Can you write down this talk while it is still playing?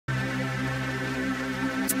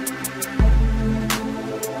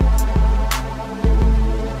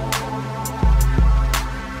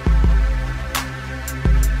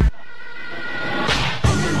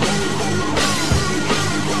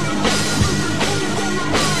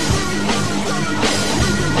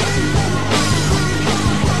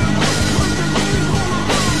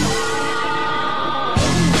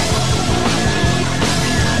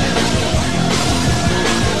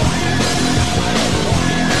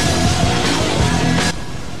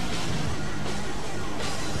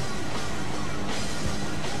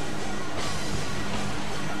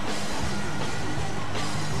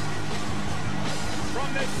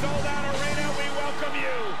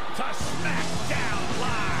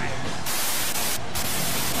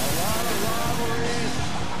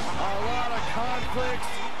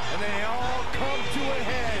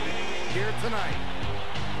here tonight.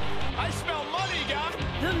 I smell money, guys.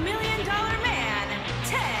 The $1 Million Man,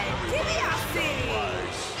 Ted DiBiase.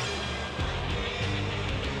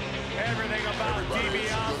 Everything about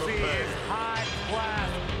DiBiase is high class,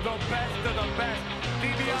 the best of the best.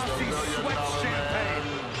 DiBiase sweats champagne.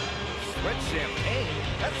 Sweat champagne?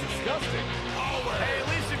 That's disgusting. Hey, at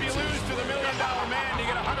least if you lose to the $1 Million Man, you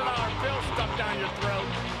get a $100 bill stuck down your throat.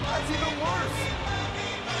 That's even worse.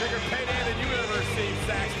 Bigger payday than you ever received,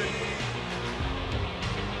 Saxton.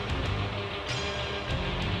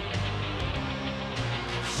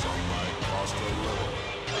 Some might cost a little.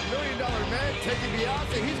 $1 Million Man, Ted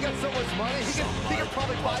DiBiase, he's got so much money, he can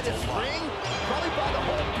probably buy this ring, probably buy the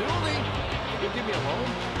whole building. You give me a loan?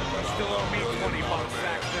 You still owe me 20 bucks,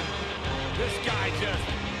 Saxton. This guy just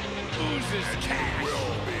oozes cash.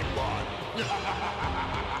 Will be bought.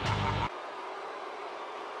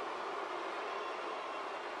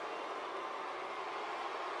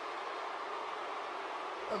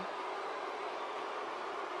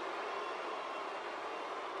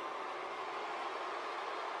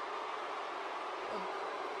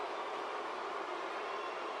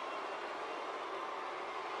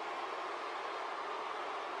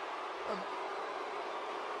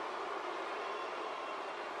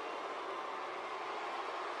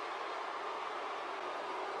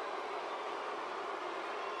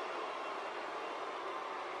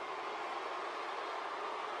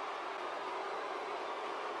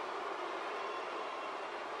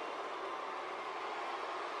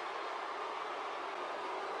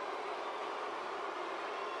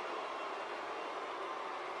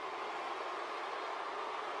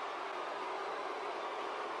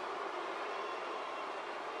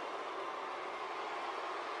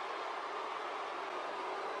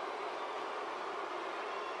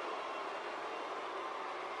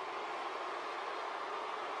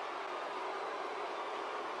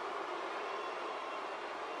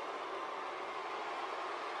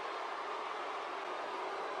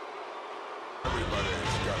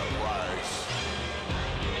 Everybody's got a price.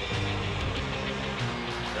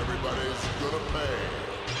 Everybody's gonna pay.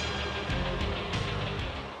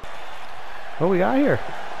 What we got here?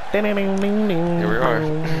 Here we are.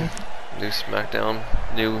 New SmackDown,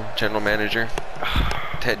 new general manager,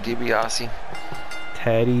 Ted DiBiase.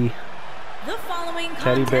 Teddy. The following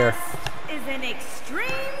Teddy bear. contest is an Extreme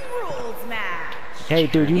Rules match. Hey,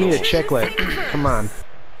 dude, you need a chiclet. Come on.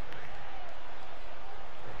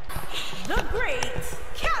 The Great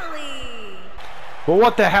Kelly. Well,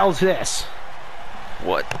 what the hell's this?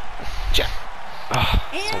 What? So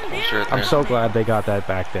And sure I'm so glad they got that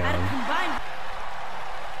back at a down. combined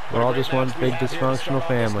We're all just one big dysfunctional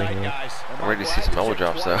family here. I'm ready to see some elbow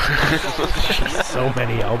drops though. So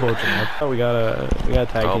many elbow drops. Oh, we got a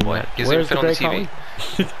tag Oh team boy, match. he's Where's the even Great fit on Khali?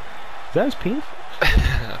 the Is that his penis?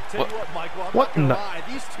 What? What in the?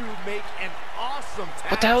 These two make an awesome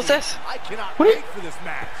tag What the hell is team. this? I cannot What is- wait for this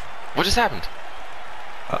match. What just happened?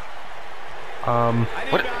 I need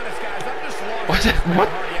What? to be honest, guys. I'm just lost. What? in this What?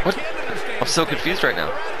 party. I What? can't understand I'm so things. confused right now.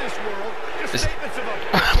 They're out of this world. Just Is- statements of a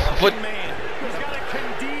What? broken man who's got a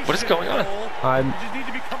condition What is going on? goal. I'm- You just need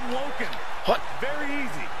to become woken. What? Very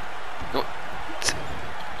easy. Go-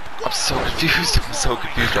 I'm so confused. I'm so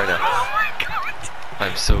confused right now. Oh my god!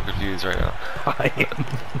 I'm so confused right now. I am.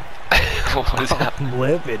 What is happening? I'm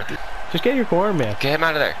livid. Just get your corn, man. Get him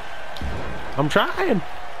out of there. I'm trying.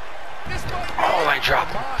 This might be Oh, I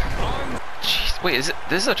dropped. on. Jeez, wait, is it?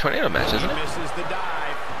 This is a tornado match, isn't it? Misses the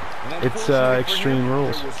dive. And It's unfortunately for Extreme him,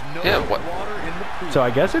 Rules. there was no Yeah, what? water in the pool. So I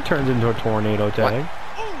guess it turns into a tornado tag.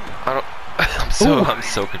 I don't. I'm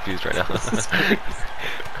so confused right now.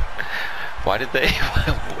 Why did they?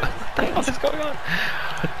 What the hell is going on?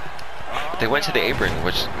 They went to the apron,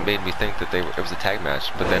 which made me think that it was a tag match.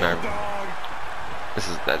 But then this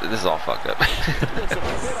is all fucked up.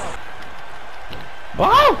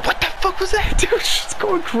 Oh! What the fuck was that? Dude, she's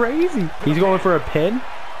going crazy. He's going for a pin?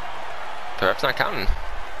 The ref's not counting.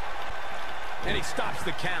 And he stops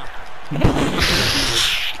the count.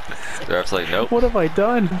 The ref's like, nope. What have I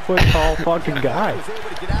done? Foot tall fucking guy. Was able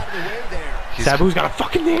to get out of the way there. Sabu's got a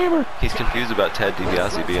fucking hammer. He's confused about Ted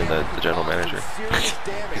DiBiase being the general manager.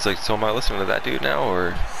 He's like, so am I listening to that dude now,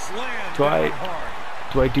 or? Do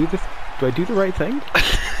I do the right thing?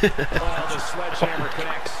 The sledgehammer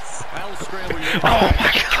connects. Oh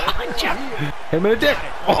my god, Jeff. Hit him in the dick.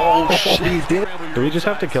 Oh, he did. Do we just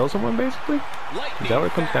have to kill someone, basically? Is that what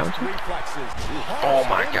it comes down to? Oh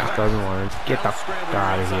my god. Doesn't want to get the fuck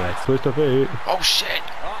out of here. Twist of fate. Oh shit.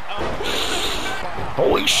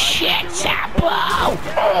 Holy shit, Sabu!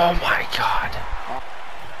 Oh my god.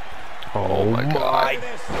 Oh my god.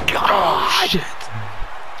 God.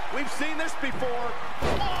 We've seen this before.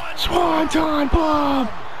 Swanton bomb!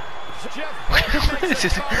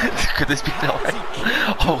 Could this be the right?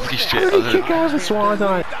 Holy shit. How did he kick out of a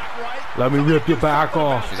swanton? Let me rip your back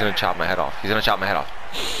off. He's gonna chop my head off. He's gonna chop my head off.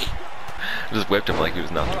 Just whipped him like he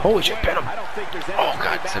was nothing. Holy shit, pin him. Oh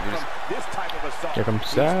god, Sabu. Here comes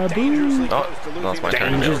Sabu. Oh, no, it's my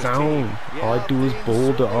turn. Danger zone. All I do is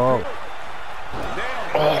boulder up.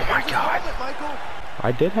 Oh my god.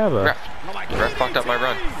 I did have a... Ref fucked up my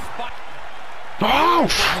run. Oh,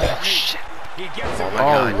 oh shit.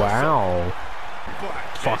 Oh, wow.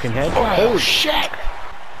 Fucking head. Oh, shit.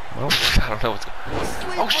 Well, I don't know what's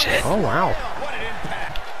going on. Oh shit. Oh, wow.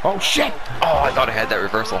 Oh, shit. Oh, I thought I had that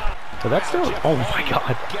reversal. So that's still... Oh, my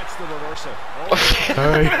God. Gets the reversal. He's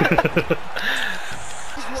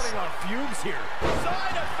running on fumes here.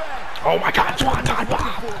 Side effect. Oh, my God. Swanton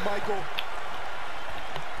bomb.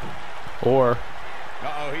 Or...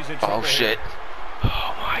 Uh-oh, he's in trouble. Oh shit.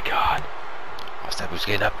 Oh, my God. Oh, Sabu's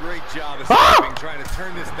getting up. Great job of trying to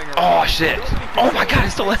turn this thing around. Oh shit. Oh my god,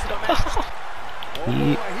 he's still in.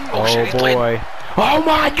 Oh, shit, boy. Oh,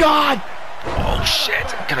 my God. Oh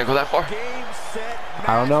shit. Can I go that far?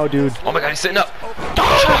 I don't know, dude. Oh my god, he's sitting up. Oh,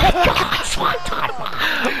 my God. Swanton bomb.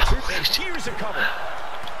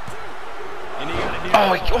 Oh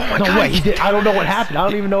my god. No way, he did. I don't know what happened. I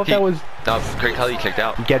don't even know if that was... No, great Khali kicked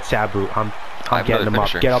out. Get Sabu. I'm have getting him another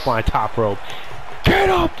up. finisher. Get up on a top rope. Get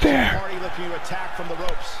up there.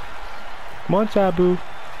 Come on, Sabu.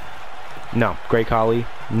 No. Great Khali.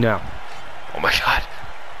 No. Oh my god.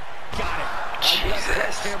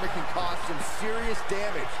 Jesus. Hammer can cause some serious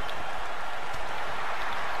damage.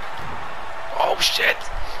 Oh shit.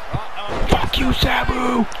 Fuck you,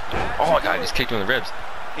 Sabu. Oh my god, he just kicked him in the ribs.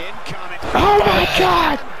 Oh my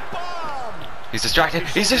god. He's distracted.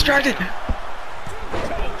 He's distracted.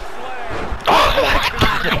 Oh my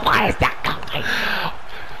god. Why is that going?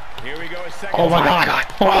 Here we go. Oh my god.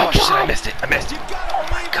 Oh shit, I missed it. I missed it. Oh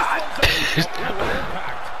my god.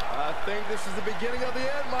 I think this is the beginning of the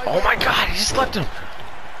end, Mike. Oh my god, he just left him.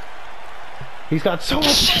 He's got so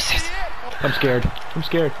much. Jesus. I'm scared. I'm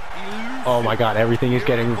scared. Oh my god, everything is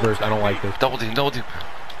getting reversed. I don't like this. Double team, double team.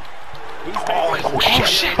 Oh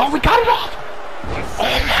shit. Oh, we got it off.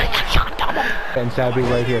 Oh my god. And Sabu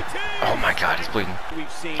right here. Oh my god, he's bleeding.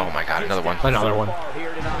 Oh my god, another one. Another one.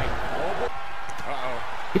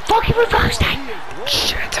 He fucking reversed it.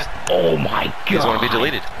 Shit. Oh my god. He's going to be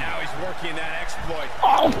deleted. Now he's working that exploit.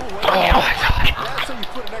 Oh my god. That's how you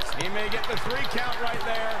put an exploit. He may get the 3 count right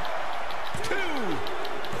there. 2, 3.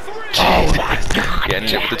 Oh my god. Getting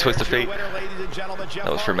hit with the twist of fate. That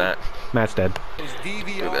was for Matt. Matt's dead. Look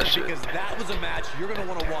at that shit. Because that was a match you're going to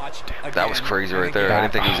want to watch again. That was crazy right there. I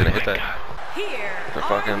didn't think he was going to hit that. Here They're are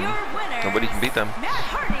fucking... your winners, Nobody can beat them. Matt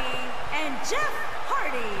Hardy and Jeff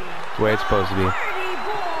Hardy. The way it's supposed to be. Hardy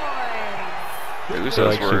Boys. The Usos,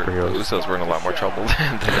 like superheroes. the Usos were in a lot more trouble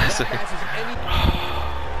than this. It's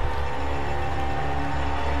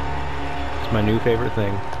my new favorite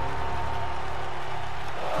thing.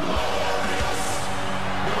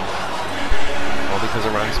 All because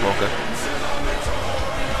of Ryan Smoker.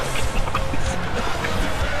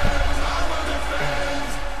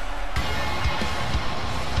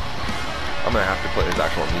 I'm gonna have to put his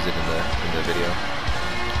actual music in the video.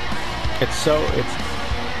 It's so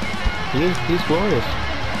he's glorious.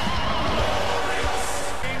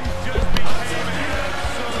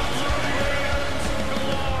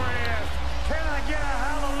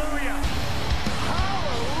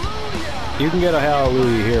 You can get a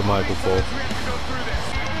hallelujah here, Michael Cole.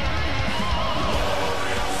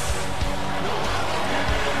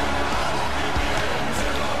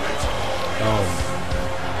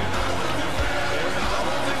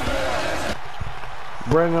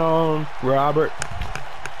 Bring on Robert.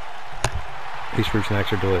 These fruit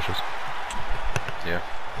snacks are delicious. Yeah.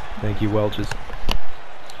 Thank you, Welch's.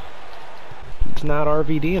 It's not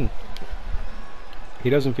RVDing. He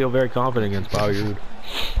doesn't feel very confident against Bobby Roode.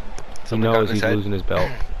 He knows he's losing his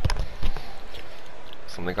belt.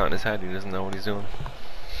 Something got in his head. He doesn't know what he's doing.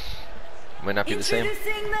 Might not be the same.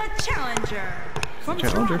 Introducing the challenger from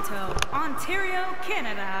Toronto, Ontario,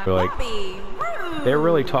 Canada. They're like, Bobby Roode. they're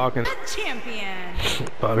really talking. The champion.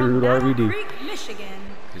 Bobby Roode, Battle RVD. Creek, Michigan.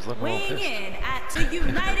 He's looking all Weighing pissed. in at the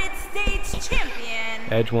United States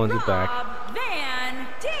champion. Edge wants it back. Rob Van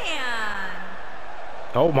Dam.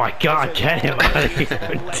 Oh my God! Get him out of here!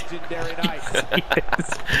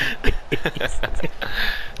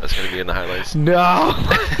 That's gonna be in the highlights. No,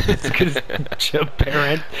 it's because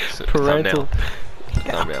parental.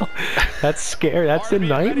 Thumbnail. That's scary. That's in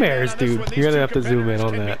nightmares, dude. You're gonna have to zoom in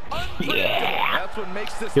on that. Yeah.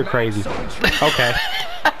 You're crazy. Okay.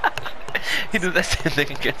 He did that same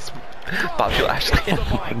thing against Bobby Lashley. Oh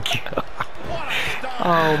my god.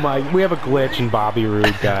 Oh my, we have a glitch in Bobby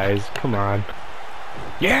Roode, guys. Come on.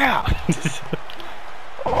 Yeah!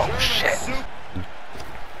 Oh shit.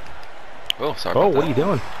 Oh, sorry. Oh, about what are you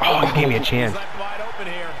doing? Oh, you gave me a chance. Wide open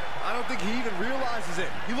here. I don't think he even realizes it.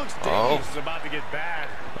 He looks dangerous. This is about to get bad.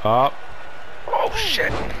 Oh. Oh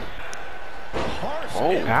shit.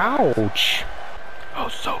 Oh. Ouch. Oh,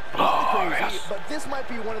 so glorious. But this might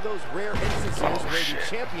be one of those rare instances where the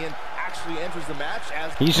champion actually enters the match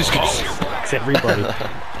as He's just gonna suplex everybody.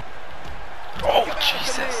 Oh,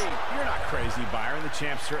 Jesus. You're not crazy, Byron. The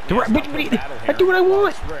champ certainly I do what I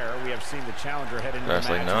want. It's rare. We have seen the challenger head into I was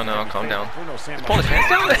the like, match. no, calm down. Pull his hands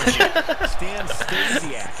down. Stan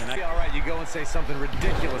Stasiak. And all right, you go and say something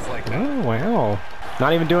ridiculous like that. Oh, wow.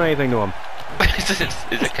 Not even doing anything to him.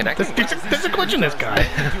 Is it connecting? There's a glitch in this guy.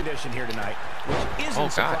 Tradition here tonight, which isn't Oh,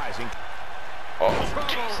 God. surprising. Oh,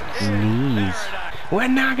 Jesus. Knees. We're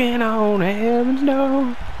knocking on heaven's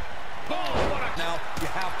door. Now you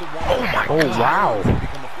have to Oh, my Oh, God. wow.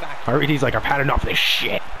 Already he's like, I've had enough of this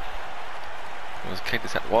shit. Let's kick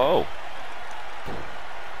this out. Whoa.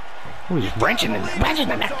 Oh, he's wrenching in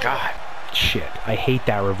that. God. Shit. I hate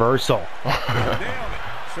that reversal. Nailed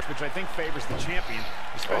it. Which I think favors the champion,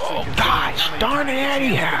 especially Oh, considering gosh how many darn it, times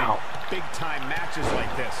the champ's anyhow. been in big-time matches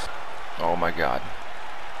like this. Oh, my God.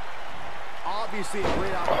 obviously a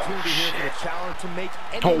great opportunity here for the challenger to make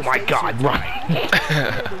any Oh my mistakes God, here run.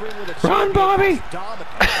 tonight. Run, Bobby!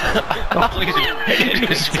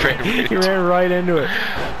 He He ran right into it.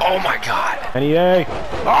 Oh my God. Any day.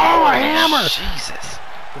 Oh, a hammer! Jesus.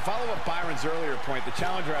 To follow up Byron's earlier point, the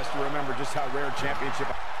challenger has to remember just how rare championship.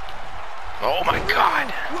 Oh my God.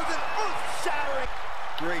 With an earth-shattering.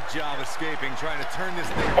 Great job escaping, trying to turn this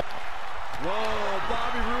thing. Whoa,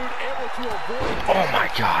 Bobby Roode able to avoid. Oh my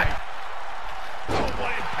God. Oh, what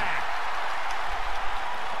impact!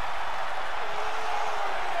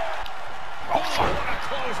 Oh fuck. What a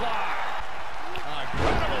clothesline!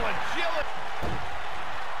 Incredible agility.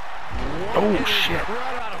 Oh shit.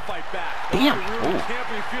 Right out to fight back. Damn. Bobby Roode can't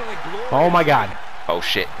be feeling glorious. Oh my God. Oh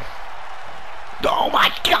shit. Oh my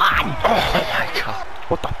God. Oh my God.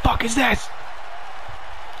 What the fuck is this?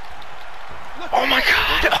 Oh my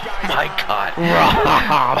God. Oh my God.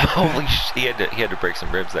 Rob. Holy shit. He had to break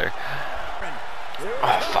some ribs there.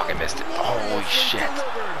 Oh fuck, I missed it. Holy shit.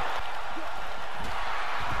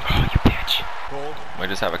 Oh, you bitch. Might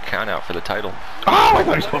just have a count out for the title. Oh, I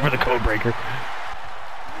thought he was going for the code breaker.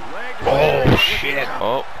 Oh shit.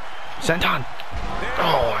 Oh. Senton.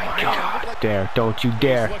 Oh my God. Dare, don't you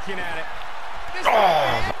dare. Looking at it.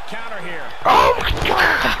 Oh. Counter here. Oh my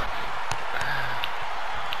God.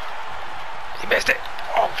 He missed it.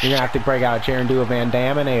 Oh You're shit. gonna have to break out a chair and do a Van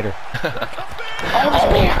Daminator. Oh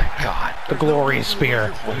my God. The glorious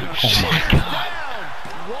spear. Oh my God.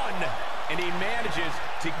 Down one, and he manages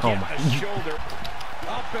to get Oh my- the shoulder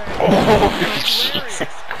up and Oh, Jesus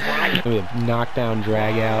Christ. Look at knockdown,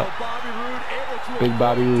 drag out. Bobby Roode able to Big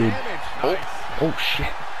Bobby avoid Roode. damage. Oh. Nice. Oh shit.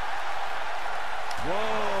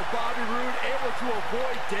 Whoa, Bobby Roode able to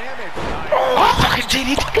avoid damage. Nice. Oh, fucking did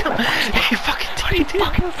he did him. He fucking did. He did.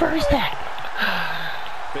 Fucking reverse that.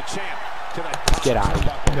 The champ to the Get out of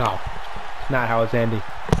here. No. Not how it's ending.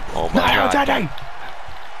 Oh my Not how it's God. ending.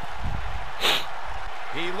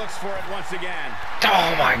 He looks for it once again.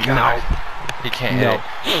 Oh my God. He can't hit No.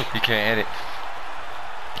 it. He can't hit it.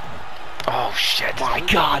 Oh shit. My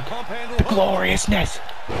God. Pump handle. The gloriousness.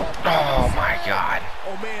 Oh my God.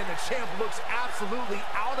 Oh man, the champ looks absolutely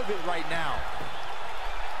out of it right now.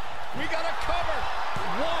 We got a cover.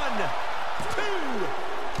 1, 2,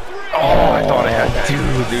 3. Oh, I thought I had that.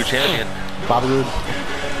 Dude, new champion. Bobby Roode.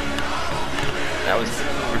 That was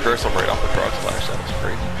reversal right off the frog splash. That was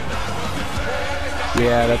crazy.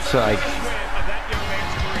 Yeah, that's like,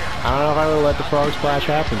 I don't know if I would let the frog splash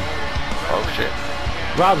happen. Oh shit.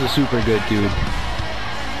 Rob's a super good dude.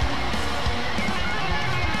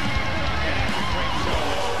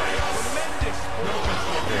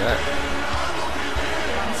 Yeah.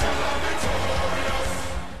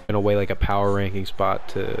 In a way, like a power ranking spot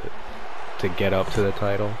to get up to the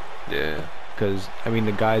title. Yeah. Because, I mean,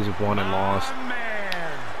 the guys have won and lost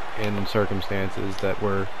in circumstances that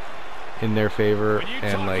were in their favor,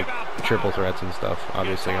 and like triple threats and stuff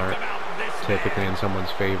obviously aren't typically in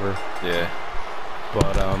someone's favor. Yeah.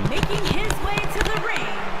 But Making his way to the ring.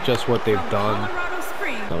 just what they've from done. Colorado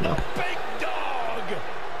Springs. Don't know. Big dog.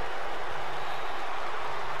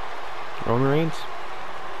 Roman Reigns.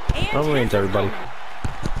 And Roman Reigns, his everybody. opponent.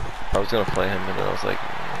 I was gonna play him, and then I was like,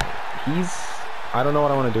 He's. I don't know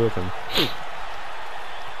what I want to do with him.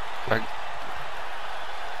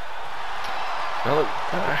 I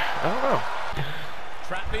don't know.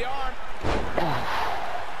 Trap the arm.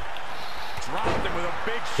 Dropped him with a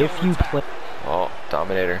big shoulder If you tap. play... Oh,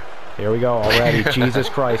 Dominator. Here we go already. Jesus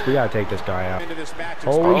Christ, we gotta take this guy out.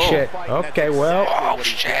 Holy shit. Okay, well, Oh,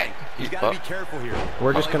 shit. He's got to be careful here.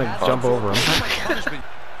 we're just gonna jump over him.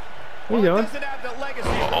 What are you doing?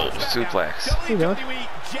 Oh, suplex. What are you doing?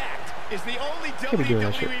 Can't be doing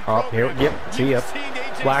that shit. Oh, here, yep, see ya.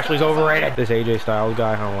 Lashley's overrated. This AJ Styles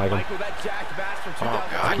guy, I don't like him. Oh,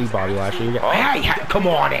 God. Keep Bobby Lashley. Hey, come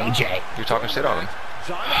on, AJ. You're talking shit on him.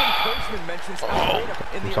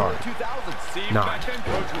 I'm sorry. Nah.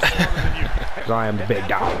 Because I am the big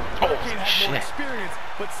dog. Oh, shit.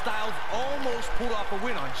 But Styles almost pulled off a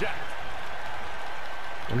win on Jack.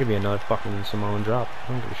 I'll give you another fucking Samoan drop.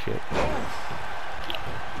 I don't give a shit.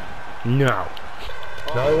 No.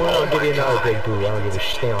 No, I'll give you another big boo. I don't give a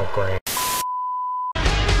stamp, Grant.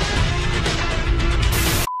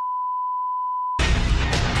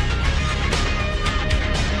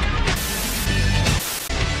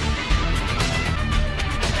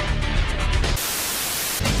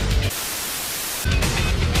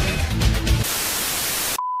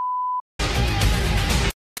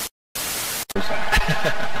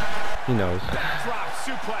 He knows.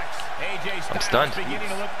 I'm stunned.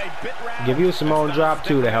 Give you a Samoan drop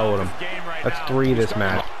too, to hell with him. That's 3 this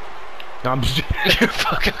match. No, I'm just... You're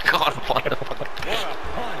fucking caught up on him.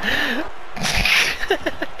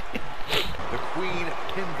 The Queen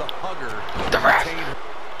pinned the hugger. The ref.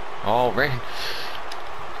 Oh, Ray.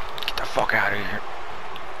 Get the fuck out of here.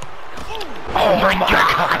 Oh my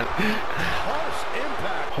God.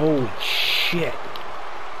 Holy shit.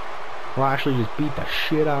 Lashley just beat the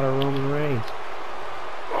shit out of Roman Reigns.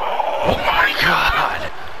 Oh my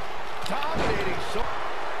God.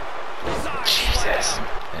 Jesus.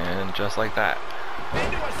 And just like that.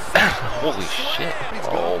 Holy shit.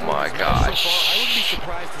 Oh my gosh.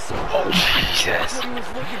 Oh Jesus.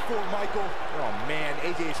 Oh man,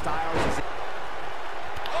 AJ Styles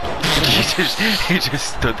is He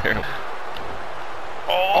just stood there.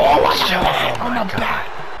 Oh my God.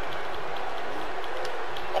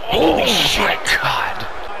 Holy shit, God.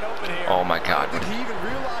 Oh my God. he even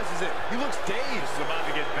realizes it. He looks dazed. This is about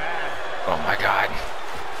to get bad. Oh my God.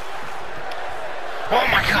 Oh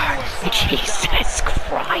my God. Jesus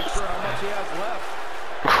Christ.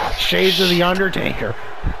 Shades of the Undertaker.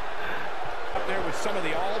 Up there with some of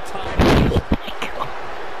the all-time.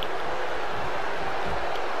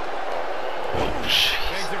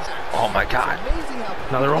 Oh my God.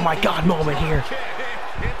 Another oh my God moment here.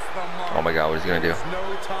 Oh my God, what is he gonna do?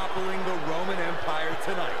 No toppling the Roman Empire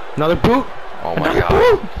tonight. Another boot. Oh my Another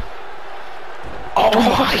God. boot. Oh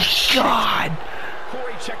my God.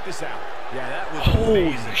 Corey, check this out. Yeah, that was Holy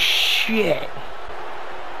amazing. shit.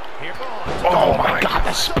 Here Oh my God,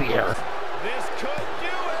 the spear. This could do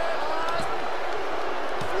it.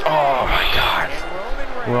 Oh my God.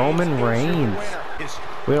 Roman Reigns.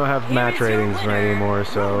 We don't have match ratings right anymore,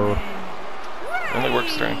 so It only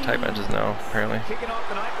works during tight matches now, apparently. Kicking off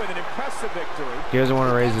the night with an impressive victory. he doesn't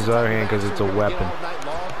want to raise his other hand because it's a weapon.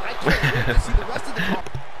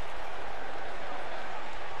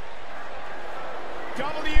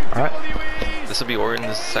 WWE. This will be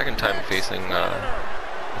Orton's second time facing the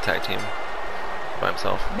tag team by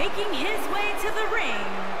himself. Making his way to the ring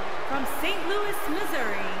from St. Louis,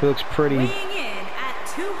 Missouri. He looks pretty, Weighing in at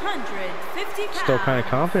 250 pounds. still kind of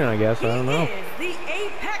confident, I guess. I don't know. He is the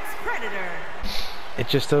Apex Predator. It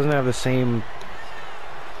just doesn't have the same.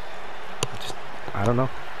 I don't know.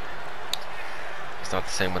 It's not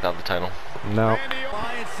the same without the title. No.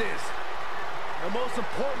 Alliances. The most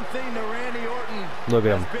important thing to Randy Orton Look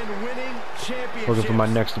at him. has been winning championships. Looking for my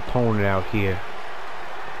next opponent out here.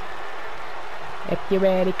 If you're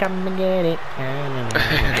ready, come and get it.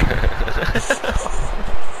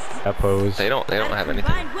 That pose. They don't have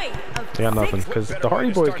anything. They got nothing, because the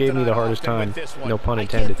Hardy Boys gave me the hardest time. No pun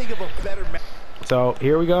intended. So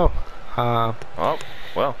here we go. Oh,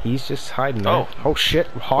 well. He's just hiding there. Oh. Oh shit,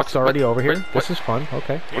 Hawk's already over here. what- This is fun.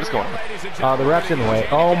 Okay. What is going on? The ref's in the way.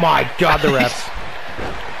 Oh my God, the refs.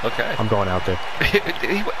 Okay. I'm going out there.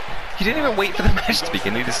 He didn't even wait for the match to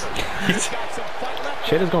begin. He's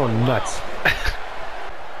Shit is going nuts.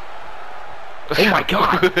 Oh my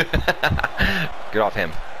God. Get off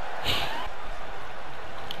him.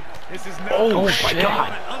 Oh my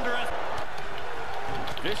God.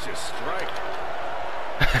 Vicious strike.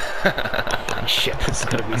 Shit, this is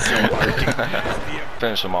gonna be so hard.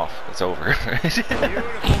 Finish him off. It's over.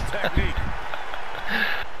 Beautiful technique.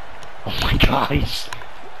 Oh my gosh.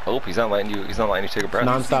 Oh, he's not letting you take a breath.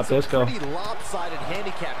 Non-stop disco. Pretty lopsided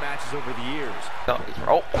handicap matches over the years.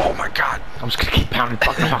 No, oh my God. I'm just gonna keep pounding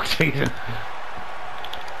fucking Hawk's face in.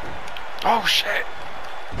 Oh shit.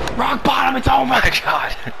 Rock bottom, it's over! My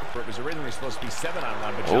God. It was originally supposed to be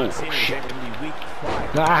 7-on-1, but John Cena was able to be weak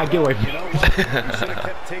prior. Nah, get away from You me. know what? We should have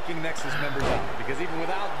kept taking Nexus members out, because even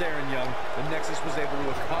without Darren Young, the Nexus was able to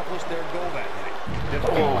accomplish their goal that night.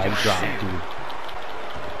 Oh my God, dude.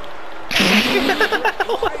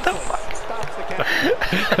 What the fuck? Stops the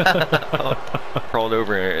count. Crawled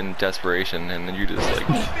over in desperation, and then you just like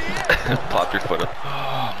popped your foot up.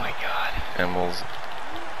 Oh my God. And we'll.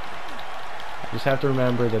 Just have to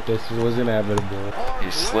remember that this was inevitable. He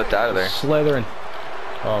slipped out of there. Slithering.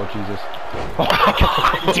 Oh, Jesus.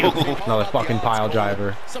 Another fucking pile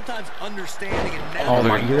driver. Sometimes understanding and Oh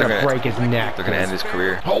my, They're you're gonna gonna- break his neck. They're gonna end his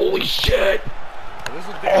career. Holy shit!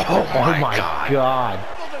 Oh my God.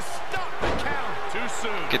 Too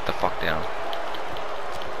soon. Get the fuck down. Him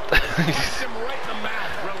right in the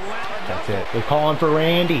mouth. Relentless. That's it. They're calling for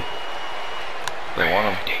Randy. They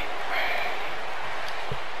want him.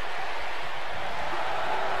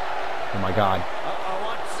 Oh my God.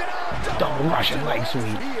 Double Russian leg sweep. He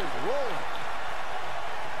is rolling.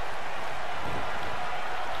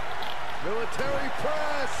 Military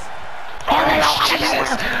press.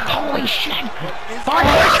 Holy shit!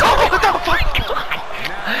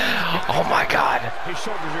 Oh my God. His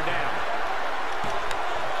shoulders are down.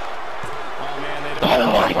 Oh man, they don't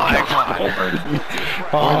Oh my God!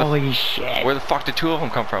 Holy shit! Where the fuck did two of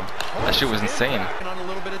them come from? That shit was insane. On a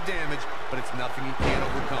little bit of damage, but it's nothing he can't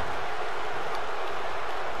overcome.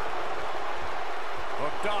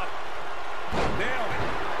 hooked up. Nailed it.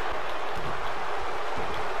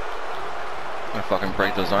 I'm gonna fucking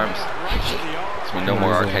break those arms. Right to the arm. So we no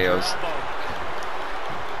more RKOs.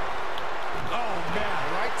 Oh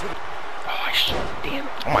man, right to the Oh shit! Damn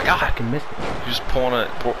it! Oh my God. Fucking missed it. You're just pulling a.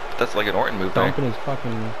 That's like an Orton move there. Dumping his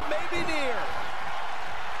fucking. Maybe near.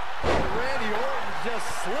 Randy Orton just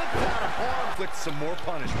slipped out of harm with some more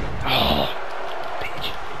punishment. Oh,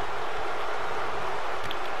 bitch!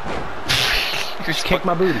 Just Kick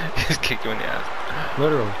my booty. Just kicked you in the ass.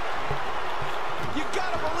 Literally. You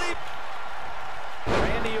gotta believe.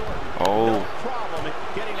 Randy Orton. Oh. No problem in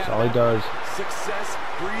getting That's out all he of that. does. Success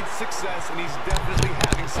breeds success, and he's definitely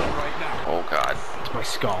having some right now. Oh God. It's my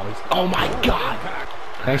skull. Oh my God!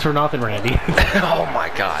 Thanks for nothing, Randy. Oh my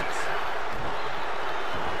God.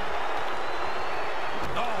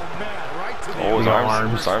 oh man, right to the Oh, his No arms.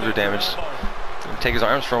 arms. His arms are damaged. Take his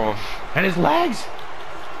arms from him. And his legs.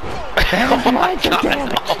 And his legs are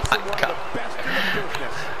damaged. Oh my God.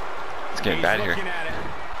 It's getting bad here. looking at it.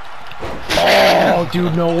 Oh,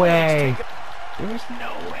 dude, no way. There's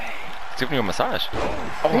no way. It's giving you a massage.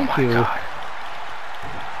 Oh Thank my you. God.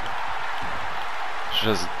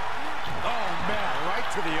 Just. Oh man, right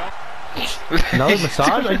to the arm. Another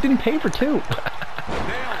massage? I didn't pay for two.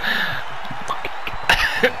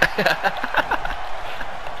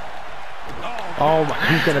 Oh my,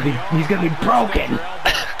 he's gonna be broken.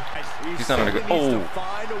 He's not gonna go. Oh.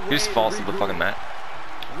 He just falls to the fucking mat.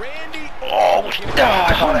 Randy. Oh, I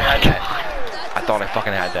thought I had that. I thought I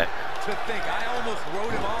fucking had that. To think, I almost wrote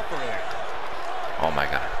him off earlier. Oh my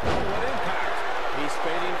God. What impact? He's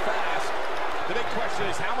fading fast. The big question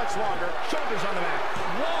is how much longer? Shoulders on the mat.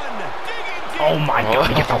 One. Digging deep. Oh my God,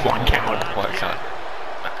 he gets a one count. Oh my God.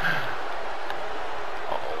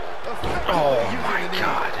 Effectively Oh using my the knee.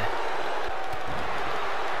 God.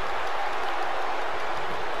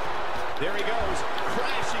 There he goes.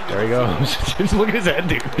 Crashing. There he goes. Just look at his head,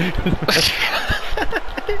 dude.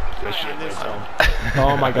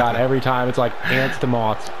 Oh my God, every time it's like ants to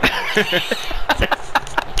moths.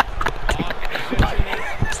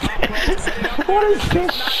 What is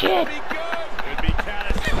this shit? Could be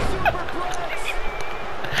catastrophic.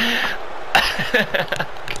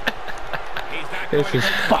 This is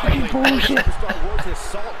fucking bullshit. Superstar worth his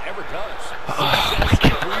salt ever does. Oh my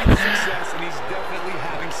God. Success, and he's definitely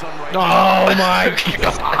having some right now. Oh my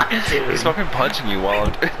God, dude. He's fucking punching you while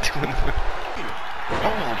I'm doing the.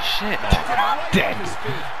 Holy shit. Dead.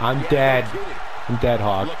 I'm dead. I'm dead,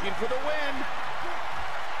 Hawk. Looking for the win.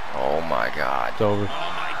 Oh my God. It's over.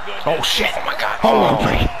 Oh shit. Oh my God. Oh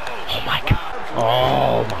my. Oh my God.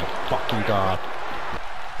 Oh my fucking God.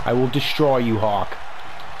 I will destroy you, Hawk.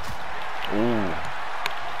 Ooh.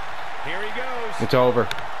 Here he goes. It's over.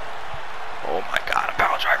 Oh my God. A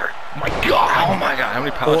power driver. Oh my God. Oh my God. How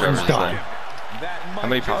many power Orton's drivers is done. that? How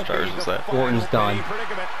many power drivers is that? Orton's done.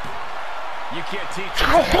 You can't teach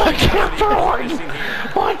One count for Orton.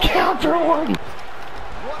 One count for Orton.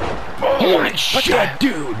 Holy shit,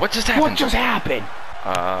 dude. What just happened? What just happened?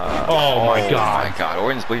 Oh my God. Oh my God.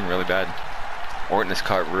 Orton's bleeding really bad. Orton is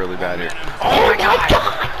cut really bad here. Oh my God.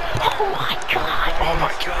 Oh my God. Oh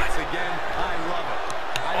my God. Again, I love it.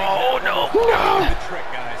 Oh no. No. The trick,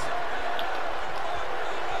 guys.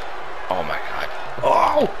 Oh my god.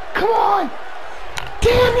 Oh, come on!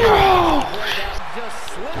 Damn you!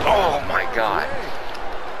 Oh my god.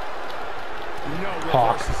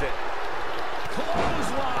 Hawk.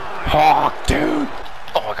 Hawk, dude.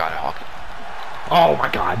 Oh my god, Hawk. Oh my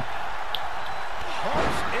god.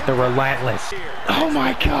 They're relentless. Oh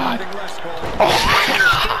my god. Oh my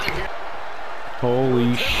god.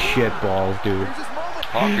 Holy shit balls, dude.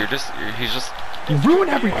 Hawk, he's just... You ruined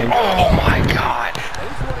everything. Oh my god.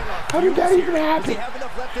 How did that even happen?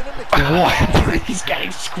 What? He's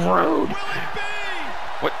getting screwed.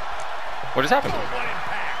 What has happened?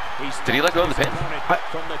 Did he let go of the pin?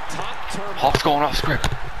 Hawk's going off script.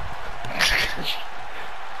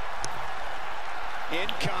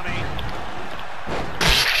 Incoming.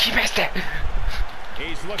 He missed it.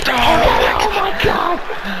 Oh my god.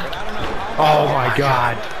 Oh my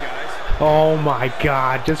god. Oh my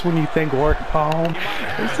god. Just when you think work home,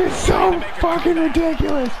 this is so fucking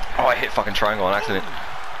ridiculous. Oh, I hit fucking triangle on accident.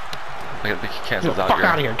 Look at the cancels out Fuck here.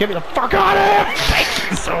 out of here. Get me the fuck out of here.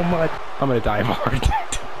 Thank you so much. I'm gonna die of a heart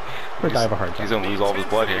attack. I'm gonna die of a heart attack. He's gonna lose all of his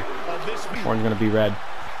blood here. One's gonna be red.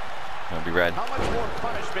 Gonna be red. How much more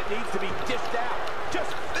punishment needs to be dished out?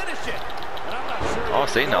 Just finish it. And I'm not sure. Oh,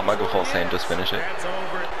 see, now Michael Cole's saying just finish it.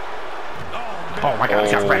 Oh my god,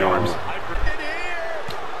 he's got red arms.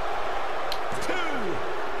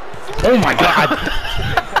 Oh my god.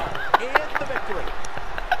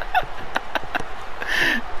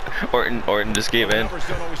 Orton just gave in.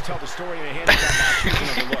 Don't always tell the story in a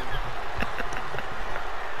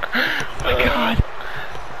Oh my god.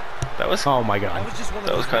 That was. Oh my god.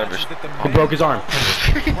 That was kind of. He broke his arm.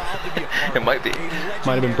 It might be.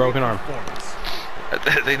 Might have been broken arm. I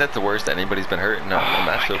think that's the worst that anybody's been hurt in a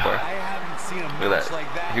match so far. Look at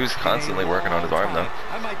that. He was constantly working on his arm though.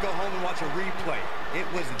 I might go home and watch a replay. It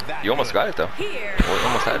was that. You almost got it though. Or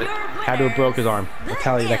almost had it. Had to have broke his arm. I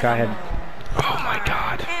tell you, that guy had. Oh my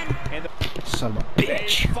god. Son of a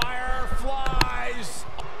bitch. Fire flies.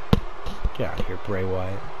 Get out of here, Bray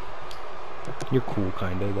Wyatt. You're cool,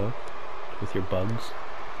 kinda though, with your bugs.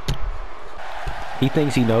 He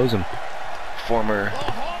thinks he knows him. Former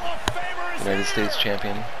United States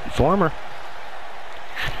champion. Former.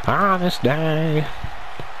 On this day.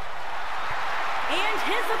 And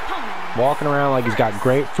his opponent. Walking around like he's got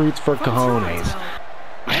grapefruits for cojones.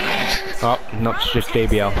 Oh, no, it's just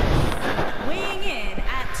JBL. Weighing in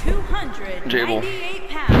at 298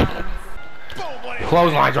 pounds.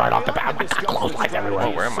 Clotheslines right off the bat. My God, clotheslines everywhere.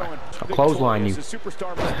 Oh, where am I? I'll clothesline you.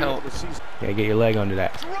 What the hell? Yeah, get your leg under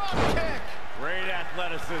that. Great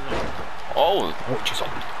athleticism. Oh. Oh, jeez.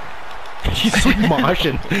 He's like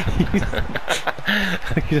moshing.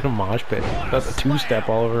 He's in a mosh pit. That's a two-step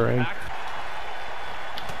all over the ring.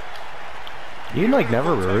 You can like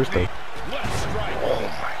never reverse though. Oh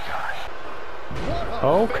my gosh.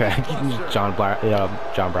 Okay, John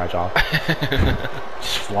Bradshaw.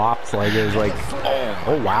 Just flops like it was like.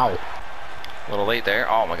 Oh wow. A little late there.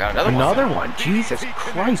 Oh my god, Another one. Jesus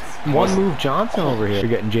Christ. One move Johnson over here. You're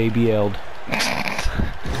getting JBL'd.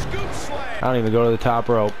 I don't even go to the top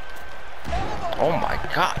rope. Oh my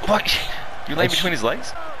god. What? You lay between his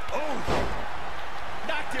legs?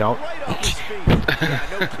 Don't.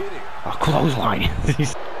 A clothesline.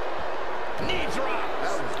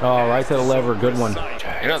 Oh, right to the lever. Good one.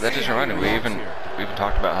 You know, that just reminded me. We even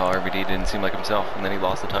talked about how RVD didn't seem like himself, and then he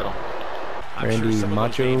lost the title. Randy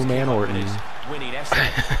Macho Man Orton. Winning essence,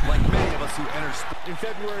 like many of us who entered in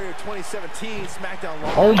February of 2017, SmackDown.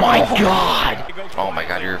 Oh my god! Oh my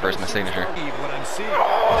god, you reversed my signature.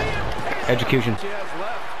 Execution.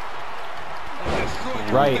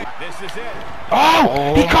 Right. This is it.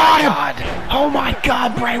 Oh! He caught him! Oh my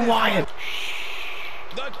god, Bray Wyatt!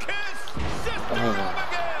 The kiss. Sister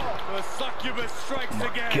Abigail. The succubus strikes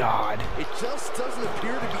again. God. It just doesn't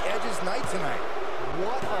appear to be Edge's night tonight.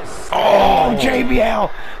 What a Oh,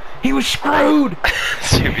 JBL! He was screwed!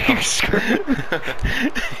 He was screwed.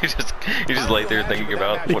 you just lay there thinking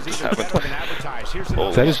about what just happened.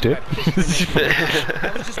 Is that his dick?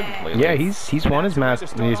 Yeah, he's won his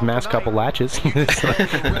mass couple latches. Good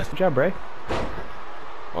job, Bray.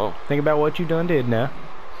 Whoa. Think about what you done did now.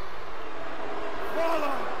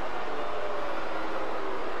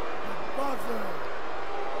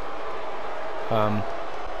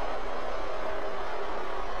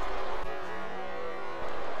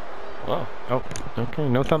 Whoa. Oh, okay.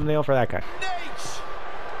 No thumbnail for that guy.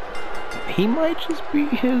 He might just be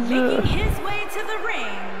his, Making his way to the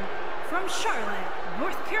ring from Charlotte,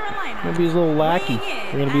 North Carolina. maybe his little lackey.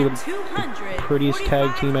 Weighing They're in gonna be at the prettiest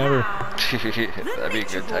tag team 245 ever. pounds, That'd be a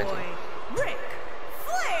good tag team. Ric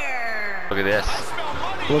Flair. Look at this.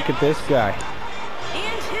 Look at this guy.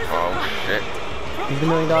 And his Oh opponent shit. from He's the $1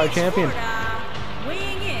 million champion.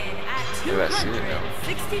 Weighing in at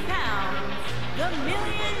 260 pounds, the $1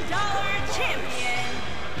 million champion,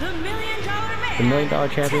 the $1 million man. The $1 million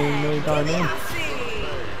champion, the $1 million man.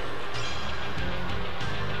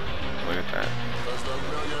 Look at that. That's the $1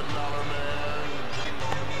 million man.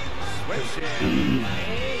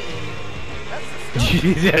 Did you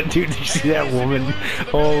see that, dude? Did you see that woman?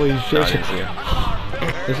 Holy No, I shit. didn't see it.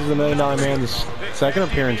 This is the $1 million man's second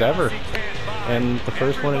appearance ever. And the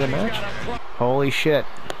first one in a match. Holy shit.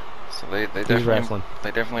 So they Who's definitely wrestling?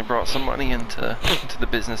 they definitely brought some money into the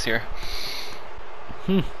business here.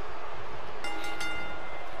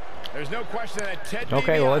 There's no question that Ted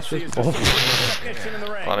Okay, well, let's DiBiase just... is the technician in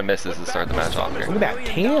the ring. A lot of misses to start the match off here. Look at that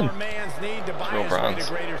tan. Real bronze.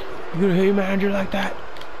 You gonna hate a manager like that?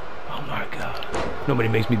 Oh my god. Nobody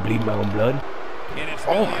makes me bleed my own blood.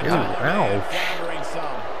 Oh my God. Ow.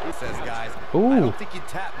 He says, guys, Ooh. I don't think you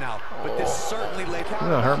tap now, but this certainly laid It's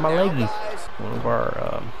gonna hurt my leggies. One of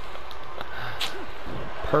our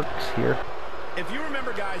perks here. If you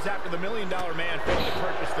remember, guys, after the $1 million man failed to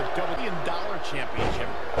purchase the $1 million championship,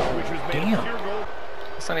 which was made of pure gold.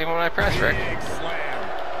 That's not even what I pressed, Rick. Big slam.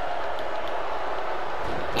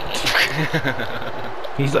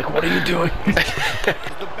 He's like, what are you doing? the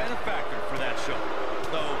benefactor for that show,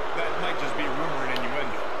 though that might just be rumor and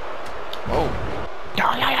innuendo.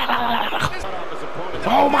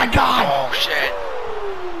 Oh my god! Oh shit!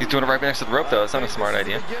 He's doing it right next to the rope though. It's not a smart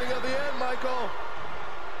idea. Beginning of the end, Michael.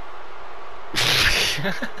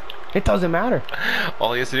 It doesn't matter.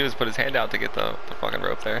 All he has to do is put his hand out to get the fucking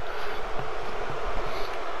rope there.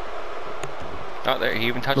 Oh, there, he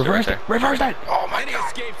even touched Reverse it it! right there. Reverse that! Oh my And he god!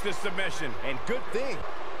 escapes the submission, and good thing.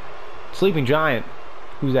 Sleeping Giant.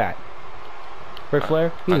 Who's that? Ric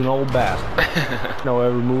Flair? He's an old bastard. No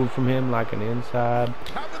ever moved from him like an inside.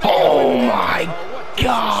 Oh my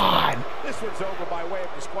god! This one's over by way of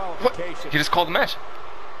What? disqualification. He just called the match.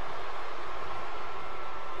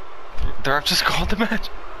 The ref just called the match.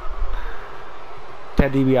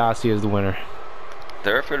 Ted DiBiase is the winner.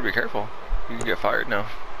 The ref better be careful. You can get fired now.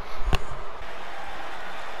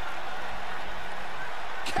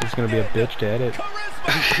 He's gonna be a bitch to edit.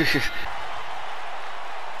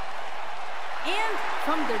 And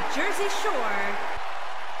from the Jersey Shore,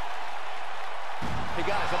 Hey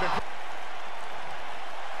guys, I've been.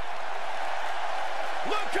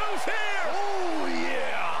 Look who's here! Oh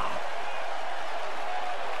yeah!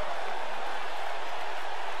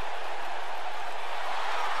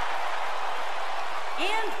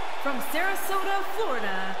 and from Sarasota,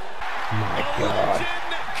 Florida, My god.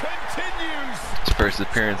 Legend continues. His first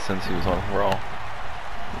appearance since he was on Raw.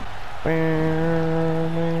 Phenom.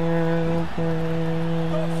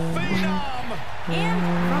 and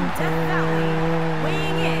from Death Valley,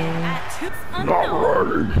 weighing in at 2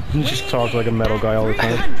 unknown. He just talks like a metal guy all the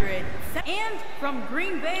time. 300, and from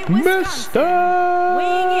Green Bay, Wisconsin,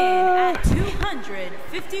 weighing in at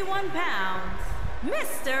 251 pounds,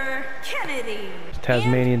 Mr. Kennedy.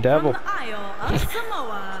 Tasmanian And Devil. From the Isle of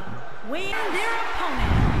Samoa, weighing their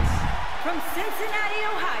opponent from Cincinnati,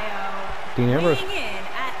 Ohio, Dean Ambrose. weighing in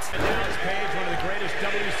at Page, one of the greatest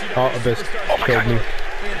WCW Oh, Abyss superstars killed me. in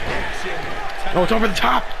action. Oh, it's over the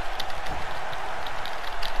top!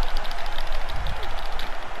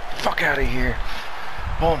 Fuck out of here.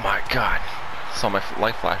 Oh my god. Saw my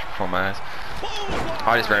light flash before my eyes. Oh,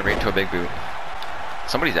 I just ran right into a big boot.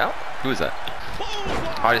 Somebody's out? Who is that?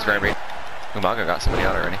 Oh, I just ran right. Umaga got somebody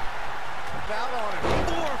out already. Out on it.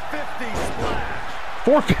 450 splash.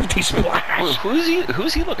 450 splash!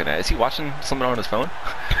 Who's he looking at? Is he watching something on his phone?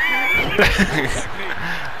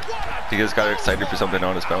 He just got excited for something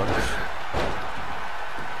on his phone.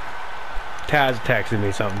 Taz texted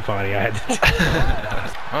me something funny. I had to.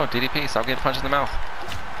 Oh, DDP, stop getting punched in the mouth.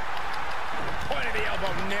 Point of the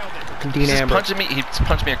elbow, nailed it. Dean He's Ambrose. punching me. He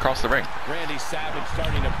punched me across the ring. Randy Savage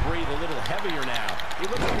starting to breathe a little heavier now. He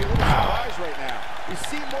looks to be a little surprised right now. You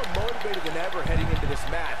seem more motivated than ever heading into this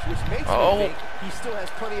match, which makes me think he still has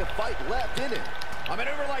plenty of fight left in him. A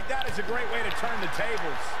maneuver like that is a great way to turn the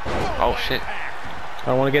tables. Oh shit. I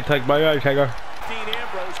don't want to get tagged by you, Tiger. Dean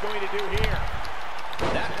Ambrose going to do here.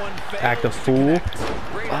 That one failed Act of to fool. connect.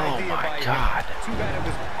 Great Oh idea my by him. god. Too bad it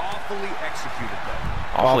was awfully executed,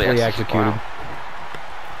 though. Awfully executed. Wow.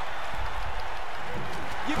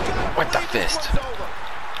 You've got to With the believe this fist. one's over.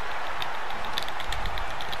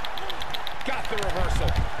 Got the reversal.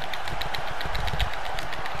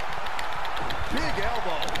 Big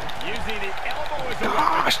elbow. Using the elbow as a weapon.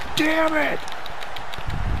 Gosh damn it!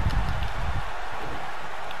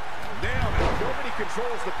 Nailed it. Nobody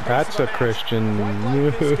controls the pace That's of a match Christian. quite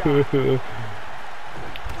like this guy.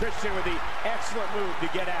 Christian with the excellent move to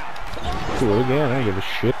get out. Do it again. I don't give a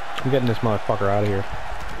shit. I'm getting this motherfucker out of here.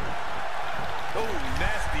 Oh,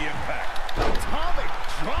 nasty impact. Atomic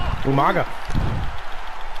drop. Umaga.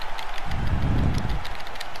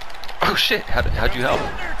 Oh shit! How'd you help?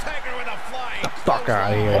 Undertaker with a flying Fuck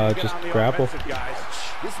out of here. Just grapple.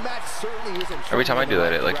 This match certainly isn't. Every time I do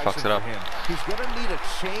that, it like fucks it up. He's gonna need a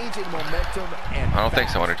change in momentum and. I don't think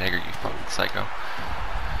so, Undertaker. You fucking psycho.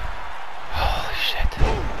 Holy shit!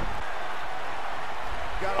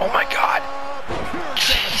 Oh my God!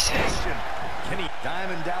 Jesus!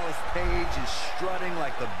 Diamond Dallas Page is strutting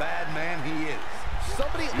like the bad man he is.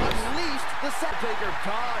 Somebody unleashed the Taker.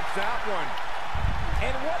 Dodged that one.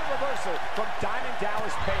 And what a reversal from Diamond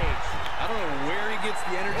Dallas Page. I don't know where he gets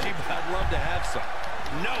the energy, but I'd love to have some.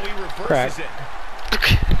 No, he reverses it.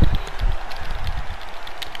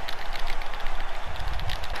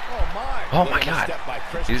 Oh my God!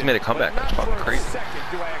 He just made a comeback. That's fucking crazy. Second,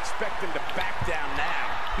 do I expect him to back down now?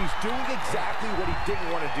 He's doing exactly what he didn't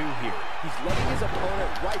want to do here. He's letting his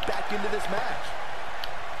opponent right back into this match.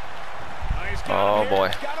 Oh boy.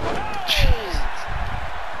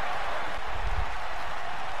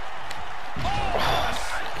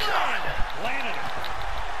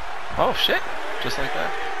 Oh shit! Just like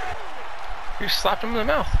that. You slapped him in the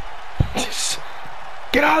mouth.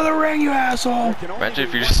 Get out of the ring, you asshole! Imagine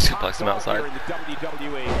if you just suplex him outside.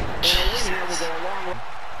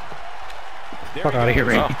 Fuck out of here,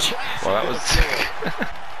 Randy. Oh. Well, that was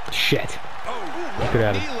shit. Look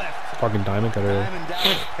at him. Fucking diamond cutter there.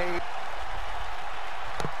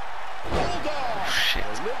 Shit.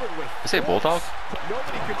 I say bulldog? Oh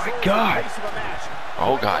my God.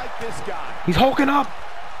 Oh God. He's hulking up.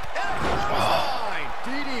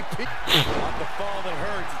 DDP. Not the fall that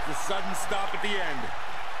hurts, it's the sudden stop at the end.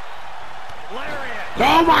 Lariat.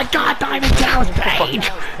 Oh my God, Diamond Dallas Page.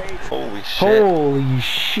 Holy shit. Holy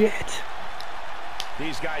shit.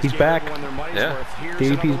 He's back. Yeah.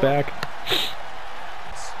 DDP's back.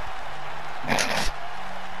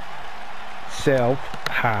 Self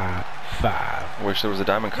high five. Wish there was a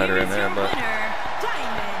diamond cutter in there, but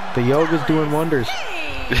the yoga's doing wonders.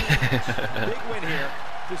 Big win here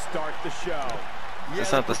to start the show.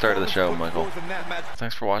 It's not the start of the show, Michael.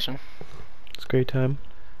 Thanks for watching. It's a great time.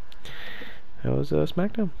 That was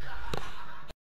SmackDown.